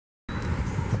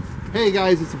Hey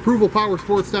guys, it's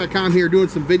ApprovalPowersports.com here doing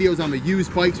some videos on the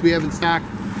used bikes we have in stock.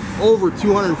 Over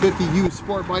 250 used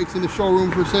sport bikes in the showroom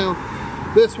for sale.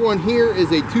 This one here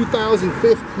is a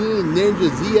 2015 Nija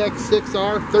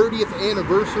ZX6R 30th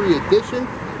Anniversary Edition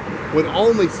with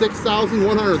only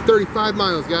 6,135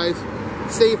 miles, guys.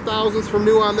 Save thousands from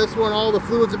new on this one. All the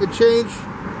fluids have been changed.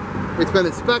 It's been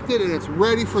inspected and it's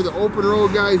ready for the open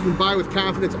road, guys. You can buy with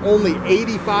confidence. Only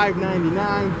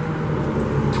 $85.99.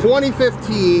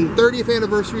 2015 30th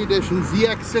Anniversary Edition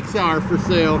ZX6R for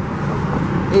sale.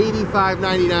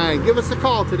 $85.99. Give us a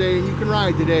call today and you can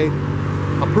ride today.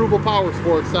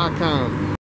 ApprovalPowersports.com.